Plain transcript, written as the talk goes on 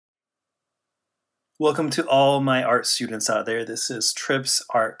Welcome to all my art students out there. This is Tripp's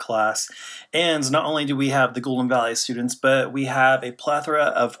art class. And not only do we have the Golden Valley students, but we have a plethora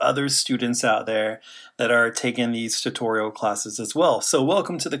of other students out there that are taking these tutorial classes as well. So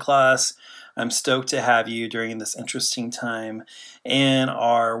welcome to the class. I'm stoked to have you during this interesting time in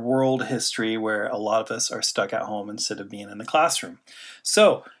our world history where a lot of us are stuck at home instead of being in the classroom.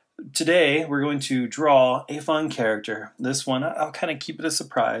 So today we're going to draw a fun character. This one, I'll kind of keep it a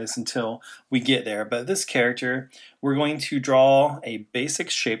surprise until we get there, but this character, we're going to draw a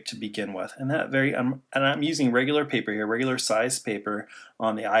basic shape to begin with. And I'm using regular paper here, regular size paper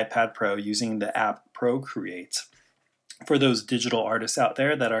on the iPad Pro using the app Procreate. For those digital artists out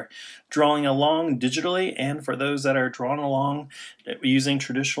there that are drawing along digitally, and for those that are drawing along using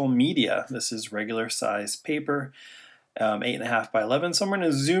traditional media, this is regular size paper. 8.5 by 11. So I'm going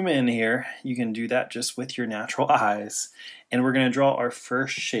to zoom in here. You can do that just with your natural eyes. And we're going to draw our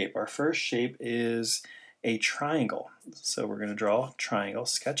first shape. Our first shape is a triangle. So we're going to draw a triangle,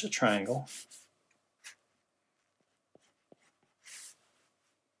 sketch a triangle.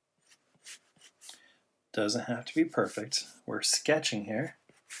 Doesn't have to be perfect. We're sketching here.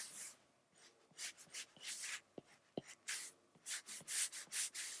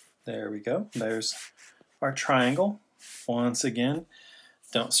 There we go. There's our triangle. Once again,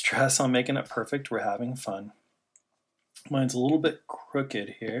 don't stress on making it perfect. We're having fun. Mine's a little bit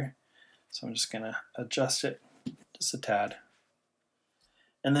crooked here, so I'm just going to adjust it just a tad.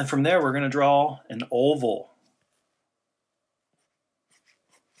 And then from there, we're going to draw an oval.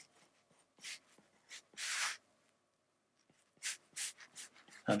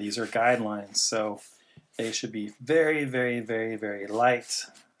 Now these are guidelines, so they should be very, very, very, very light,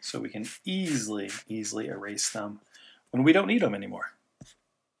 so we can easily erase them when we don't need them anymore.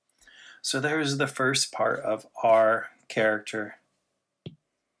 So there's the first part of our character. I'll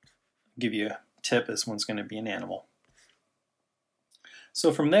give you a tip, this one's going to be an animal.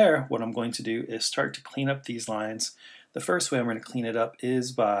 So from there, what I'm going to do is start to clean up these lines. The first way I'm going to clean it up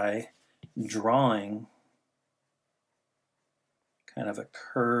is by drawing kind of a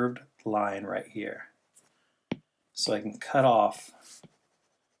curved line right here. So I can cut off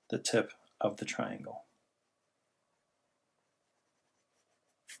the tip of the triangle.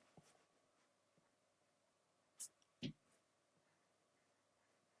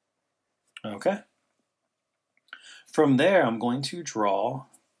 Okay. From there, I'm going to draw,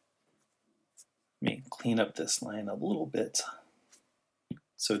 let me clean up this line a little bit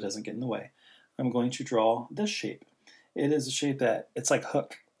so it doesn't get in the way. I'm going to draw this shape. It is a shape that, it's like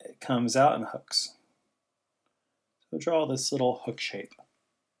hook. It comes out and hooks. So draw this little hook shape.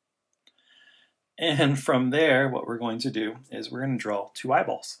 And from there, what we're going to do is we're going to draw two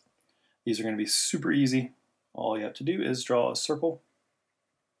eyeballs. These are going to be super easy. All you have to do is draw a circle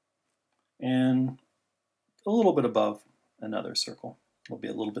and a little bit above another circle. It'll be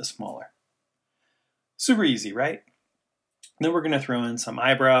a little bit smaller. Super easy, right? Then we're going to throw in some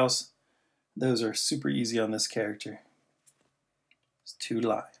eyebrows. Those are super easy on this character. It's two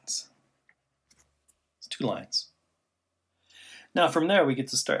lines. It's two lines. Now from there we get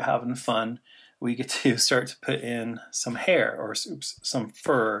to start having fun. We get to start to put in some hair or some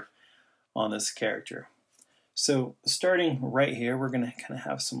fur on this character. So starting right here, we're going to kind of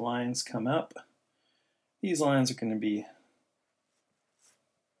have some lines come up. These lines are going to be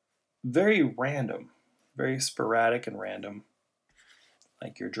very random, very sporadic and random,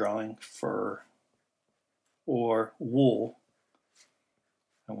 like you're drawing fur or wool.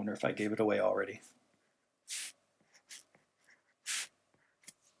 I wonder if I gave it away already.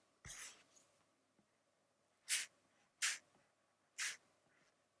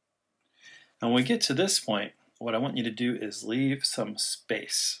 And when we get to this point, what I want you to do is leave some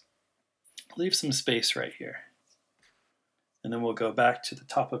space. Leave some space right here. And then we'll go back to the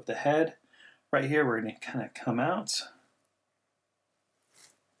top of the head. Right here, we're going to kind of come out.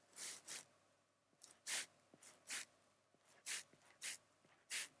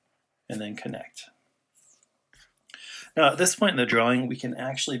 And then connect. Now at this point in the drawing, we can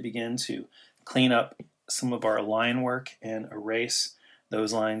actually begin to clean up some of our line work and erase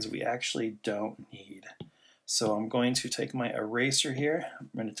those lines we actually don't need. So I'm going to take my eraser here. I'm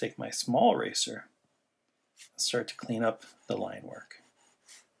going to take my small eraser and start to clean up the line work.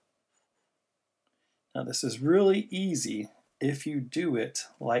 Now this is really easy if you do it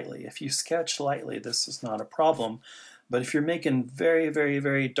lightly. If you sketch lightly, this is not a problem. But if you're making very, very,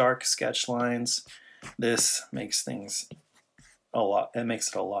 very dark sketch lines, this makes things it makes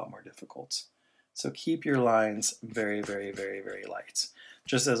it a lot more difficult. So keep your lines very, very, very, very light.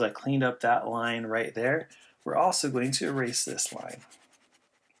 Just as I cleaned up that line right there, we're also going to erase this line.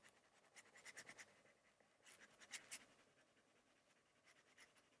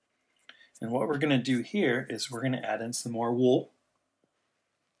 And what we're going to do here is we're going to add in some more wool.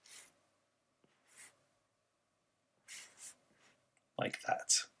 Like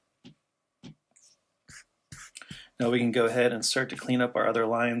that. Now we can go ahead and start to clean up our other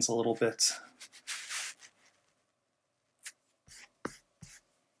lines a little bit.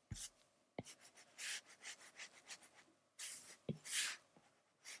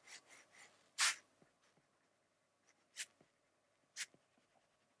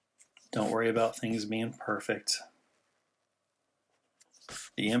 Don't worry about things being perfect.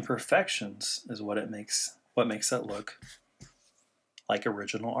 The imperfections is what makes it look like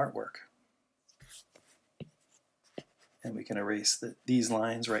original artwork. And we can erase these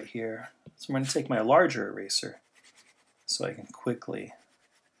lines right here. So I'm going to take my larger eraser so I can quickly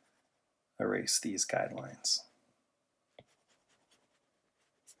erase these guidelines.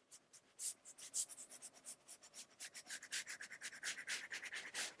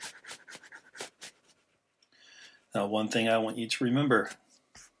 Now, one thing I want you to remember,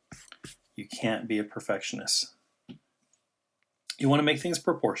 you can't be a perfectionist. You want to make things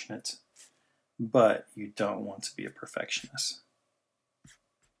proportionate, but you don't want to be a perfectionist.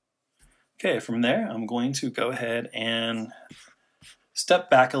 Okay, from there, I'm going to go ahead and step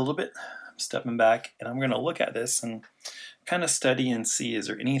back a little bit. I'm stepping back, and I'm going to look at this and kind of study and see, is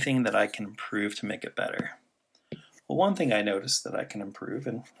there anything that I can improve to make it better? Well, one thing I noticed that I can improve,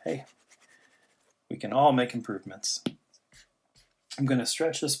 and hey, we can all make improvements. I'm going to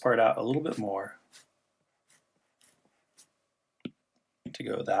stretch this part out a little bit more to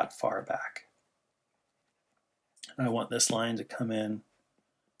go that far back. And I want this line to come in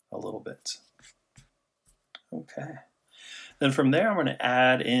a little bit. Okay. Then from there, I'm going to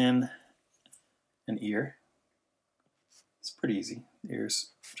add in an ear. It's pretty easy. Ears,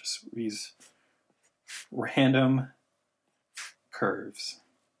 just these random curves.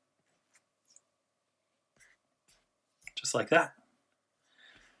 Just like that.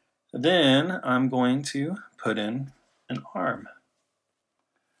 Then I'm going to put in an arm.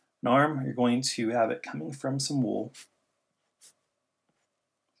 An arm, you're going to have it coming from some wool.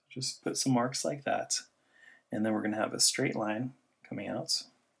 Just put some marks like that. And then we're going to have a straight line coming out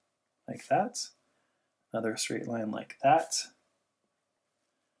like that. Another straight line like that.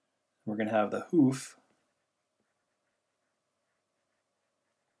 We're going to have the hoof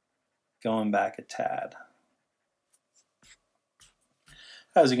going back a tad.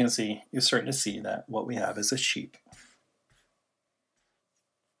 As you can see, you're starting to see that what we have is a sheep.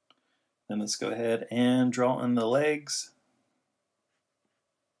 Then let's go ahead and draw in the legs.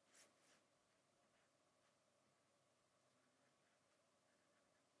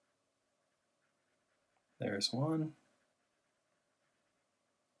 There's one.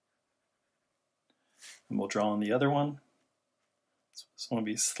 And we'll draw in the other one. So this one will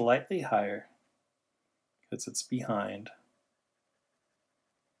be slightly higher because it's behind.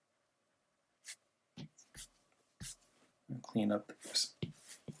 And clean up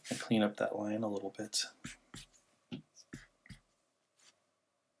that line a little bit.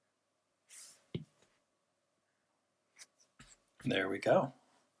 There we go.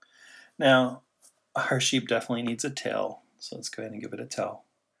 Now, our sheep definitely needs a tail, so let's go ahead and give it a tail.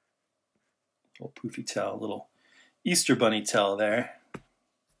 A little poofy tail, a little Easter bunny tail there.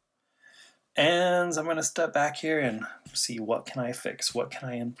 And I'm going to step back here and see what can I fix, what can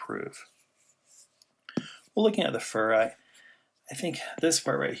I improve. Well, looking at the fur, I think this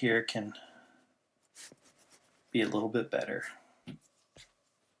part right here can be a little bit better.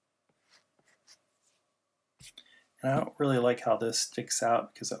 And I don't really like how this sticks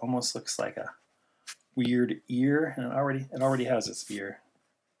out because it almost looks like a weird ear, and it already has its ear.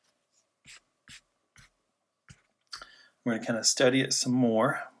 I'm going to kind of study it some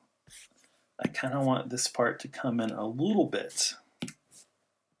more. I kind of want this part to come in a little bit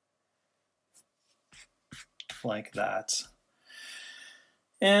like that.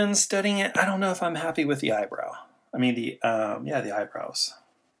 And studying it, I don't know if I'm happy with the eyebrow. I mean the eyebrows.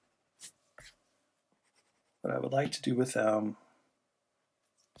 What I would like to do with them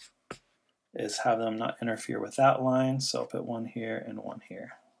is have them not interfere with that line. So I'll put one here and one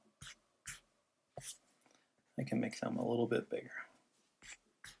here. I can make them a little bit bigger.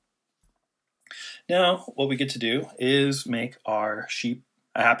 Now, what we get to do is make our sheep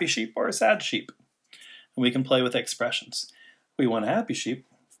a happy sheep or a sad sheep. And we can play with expressions. If we want a happy sheep,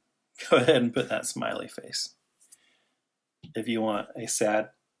 go ahead and put that smiley face. If you want a sad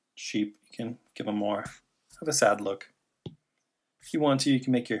sheep, you can give them more of a sad look. If you want to, you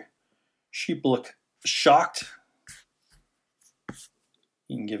can make your sheep look shocked.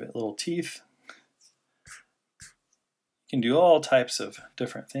 You can give it little teeth. can do all types of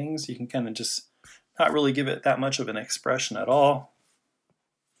different things. You can kind of just not really give it that much of an expression at all.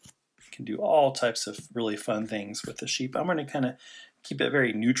 You can do all types of really fun things with the sheep. I'm going to kind of keep it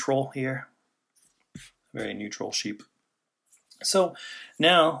very neutral here. Very neutral sheep. So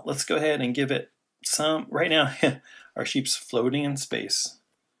now let's go ahead and give it some, right now our sheep's floating in space.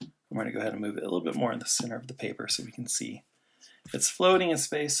 I'm going to go ahead and move it a little bit more in the center of the paper so we can see. It's floating in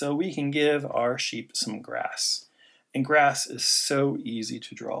space, so we can give our sheep some grass. And grass is so easy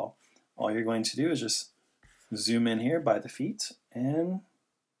to draw. All you're going to do is just zoom in here by the feet and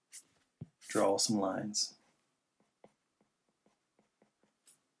draw some lines.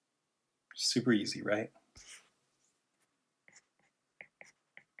 Super easy, right?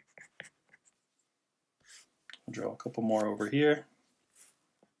 I'll draw a couple more over here.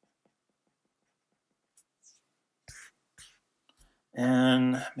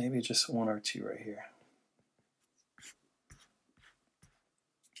 And maybe just one or two right here.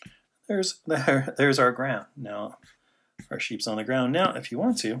 There's our ground. Now our sheep's on the ground. Now if you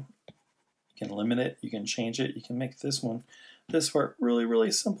want to, you can limit it, you can change it, you can make this part really,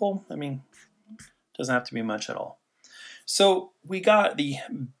 really simple. I mean, it doesn't have to be much at all. So we got the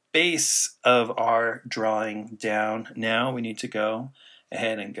base of our drawing down. Now we need to go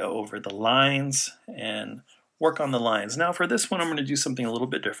ahead and go over the lines and work on the lines. Now for this one, I'm going to do something a little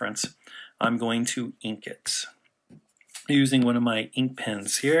bit different. I'm going to ink it using one of my ink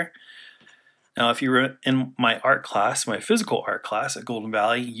pens here. Now if you were in my art class, my physical art class at Golden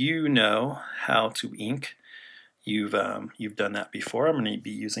Valley, you know how to ink. You've done that before. I'm going to be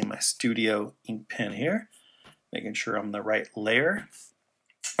using my studio ink pen here, making sure I'm the right layer.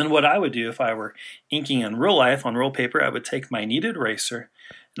 And what I would do if I were inking in real life on roll paper, I would take my kneaded eraser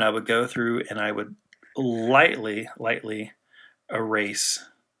and I would go through and I would lightly erase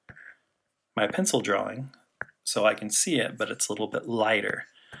my pencil drawing so I can see it, but it's a little bit lighter.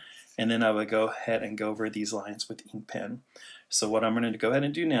 And then I would go ahead and go over these lines with ink pen. So what I'm going to go ahead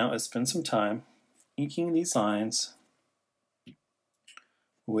and do now is spend some time inking these lines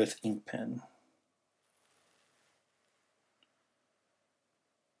with ink pen.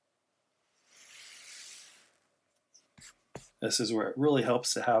 This is where it really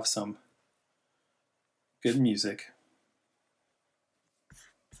helps to have some good music,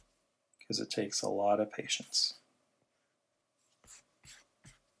 because it takes a lot of patience.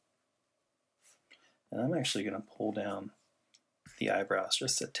 And I'm actually going to pull down the eyebrows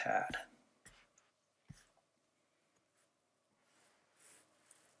just a tad.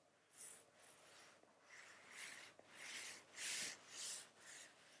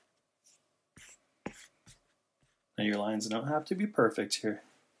 Now your lines don't have to be perfect here.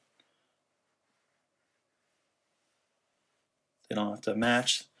 They don't have to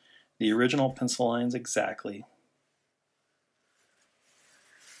match the original pencil lines exactly.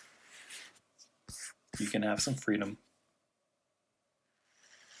 You can have some freedom.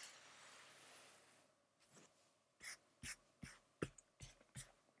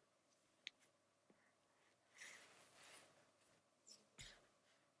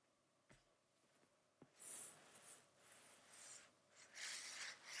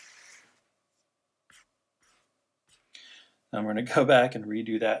 I'm going to go back and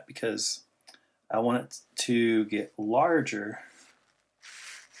redo that because I want it to get larger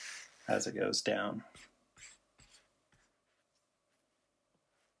as it goes down.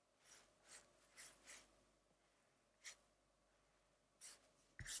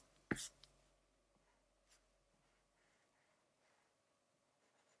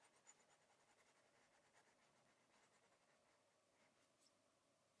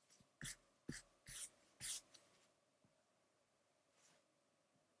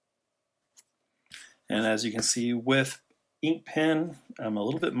 And as you can see with ink pen, I'm a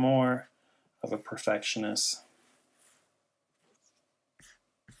little bit more of a perfectionist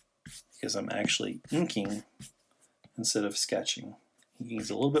because I'm actually inking instead of sketching. Inking is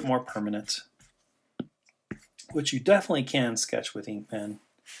a little bit more permanent, which you definitely can sketch with ink pen.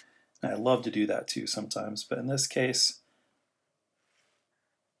 And I love to do that too sometimes, but in this case,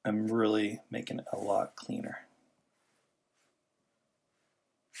 I'm really making it a lot cleaner.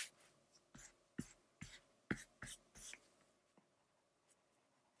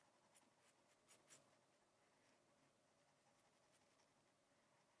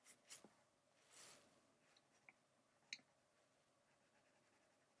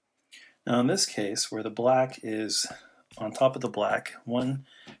 Now in this case, where the black is on top of the black, one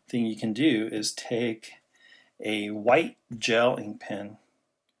thing you can do is take a white gel ink pen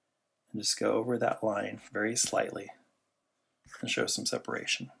and just go over that line very slightly and show some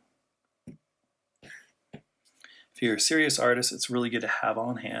separation. If if you're a serious artist, it's really good to have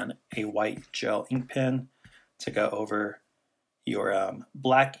on hand a white gel ink pen to go over your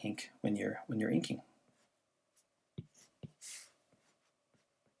black ink when you're inking.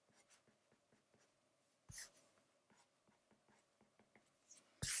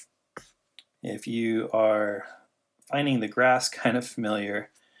 If you are finding the grass kind of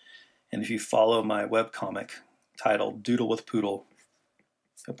familiar, and if you follow my webcomic titled Doodle with Poodle,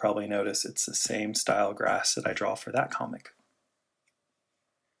 you'll probably notice it's the same style grass that I draw for that comic.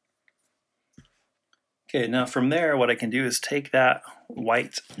 Okay, now from there, what I can do is take that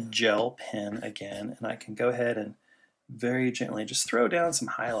white gel pen again, and I can go ahead and very gently just throw down some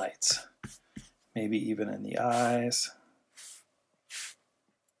highlights, maybe even in the eyes.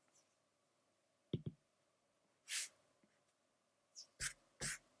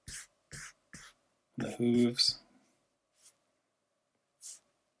 The hooves.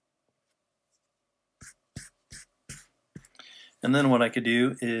 And then what I could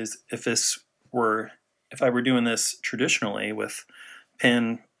do is, if I were doing this traditionally with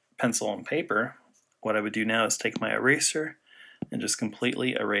pen, pencil, and paper, what I would do now is take my eraser and just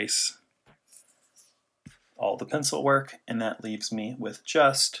completely erase all the pencil work, and that leaves me with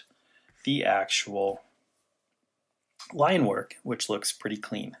just the actual line work, which looks pretty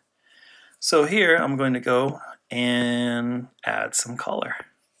clean. So here I'm going to go and add some color.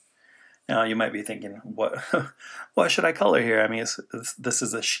 Now you might be thinking, what should I color here? I mean, this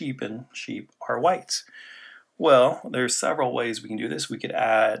is a sheep, and sheep are white. Well, there's several ways we can do this. We could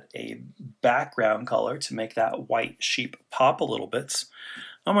add a background color to make that white sheep pop a little bit.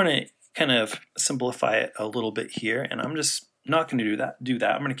 I'm going to kind of simplify it a little bit here, and I'm just not going to do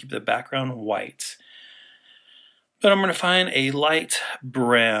that. I'm going to keep the background white. But I'm going to find a light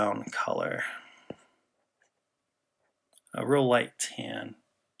brown color, a real light tan.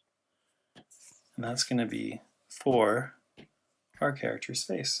 And that's going to be for our character's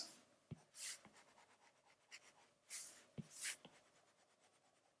face.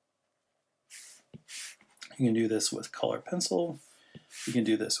 You can do this with color pencil. You can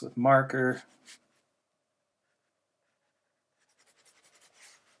do this with marker.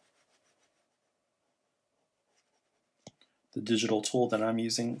 The digital tool that I'm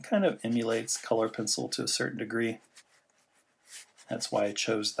using kind of emulates color pencil to a certain degree. That's why I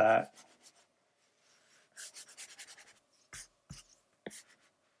chose that.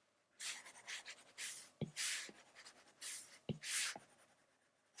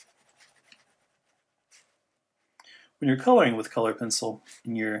 When you're coloring with color pencil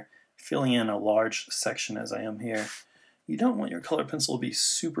and you're filling in a large section as I am here, you don't want your color pencil to be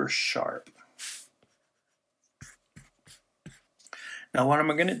super sharp. Now what I'm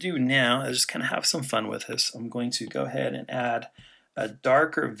going to do now is just kind of have some fun with this. I'm going to go ahead and add a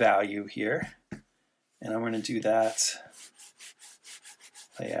darker value here, and I'm going to do that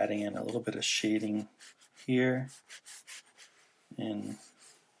by adding in a little bit of shading here and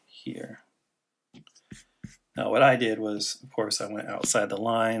here. Now what I did was, of course, I went outside the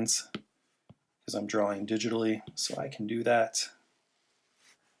lines because I'm drawing digitally, so I can do that.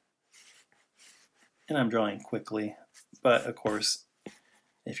 And I'm drawing quickly, but of course,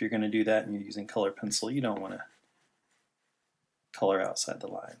 if you're going to do that and you're using color pencil, you don't want to color outside the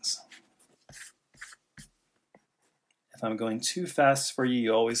lines. If I'm going too fast for you,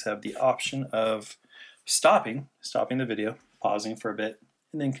 you always have the option of stopping the video, pausing for a bit,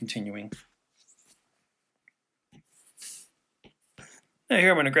 and then continuing. Now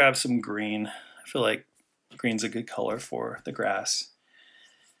here I'm going to grab some green. I feel like green's a good color for the grass.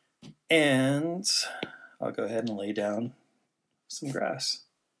 And I'll go ahead and lay down some grass.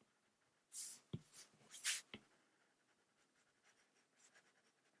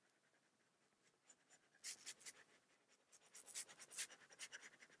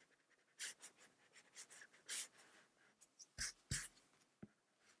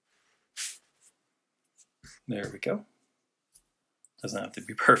 There we go. Doesn't have to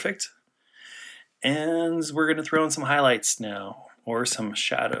be perfect. And we're going to throw in some highlights now, or some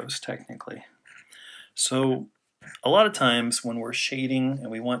shadows technically. So a lot of times when we're shading and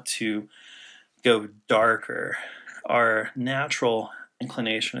we want to go darker, our natural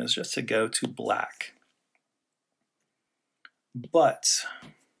inclination is just to go to black. But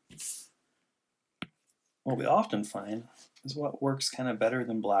what we often find is what works kind of better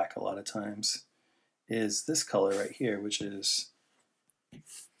than black a lot of times is this color right here, which is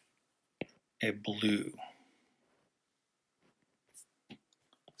a blue.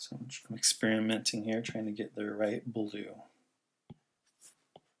 So I'm experimenting here, trying to get the right blue.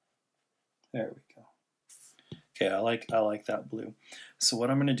 There we go. Okay, I like that blue. So what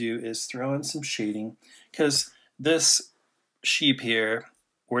I'm going to do is throw in some shading, because this sheep here,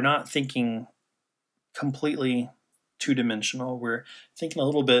 we're not thinking completely two-dimensional. We're thinking a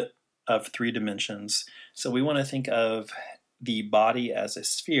little bit of 3 dimensions. So we want to think of the body as a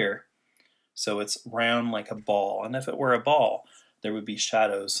sphere. So it's round like a ball. And if it were a ball, there would be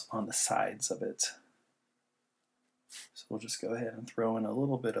shadows on the sides of it. So we'll just go ahead and throw in a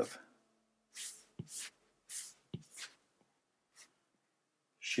little bit of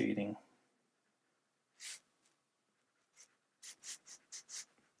shading.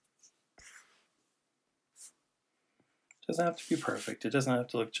 It doesn't have to be perfect. It doesn't have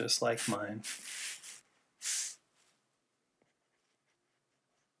to look just like mine.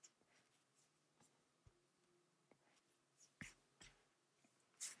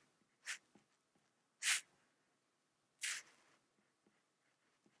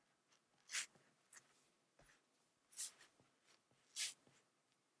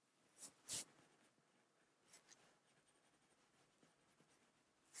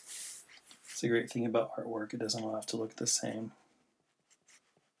 It's a great thing about artwork. It doesn't all have to look the same.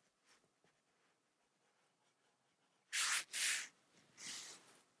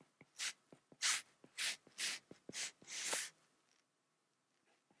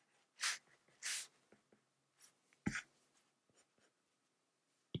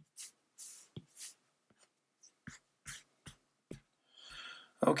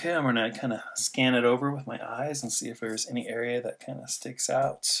 Okay, I'm going to kind of scan it over with my eyes and see if there's any area that kind of sticks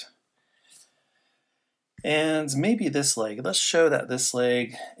out. And maybe this leg. Let's show that this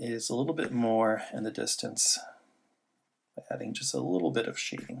leg is a little bit more in the distance by adding just a little bit of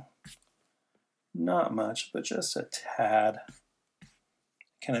shading. Not much, but just a tad.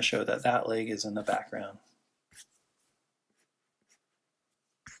 Kind of show that that leg is in the background.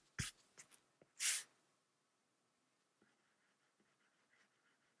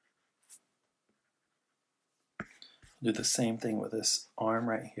 Do the same thing with this arm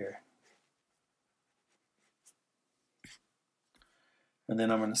right here. And then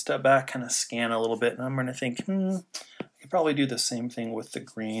I'm going to step back, kind of scan a little bit, and I'm going to think, I could probably do the same thing with the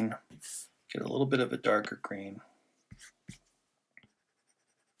green. Get a little bit of a darker green.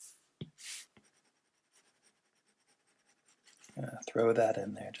 Throw that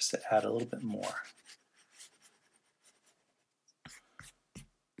in there just to add a little bit more.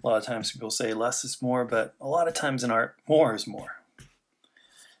 A lot of times people say less is more, but a lot of times in art, more is more.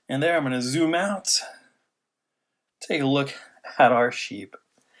 And there I'm going to zoom out, take a look at our sheep.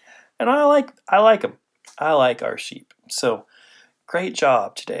 And I like them. I like our sheep. So great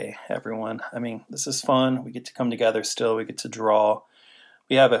job today, everyone. I mean, this is fun. We get to come together still. We get to draw.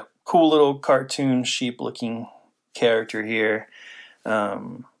 We have a cool little cartoon sheep-looking character here.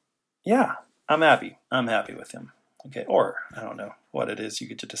 Yeah, I'm happy. I'm happy with him. Okay, or I don't know what it is. You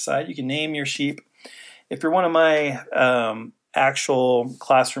get to decide. You can name your sheep. If you're one of my actual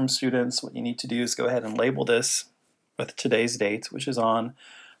classroom students, what you need to do is go ahead and label this with today's date, which is on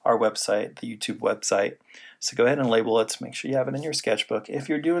our website, the YouTube website. So go ahead and label it. Make sure you have it in your sketchbook. If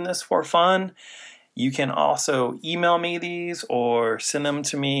you're doing this for fun, you can also email me these or send them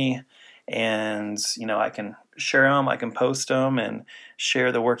to me, and I can share them, I can post them, and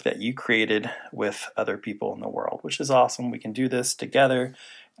share the work that you created with other people in the world, which is awesome. We can do this together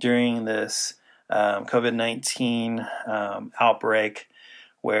during this COVID-19 outbreak,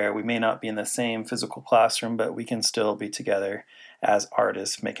 where we may not be in the same physical classroom, but we can still be together as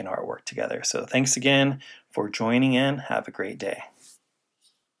artists making artwork together. So thanks again for joining in. Have a great day.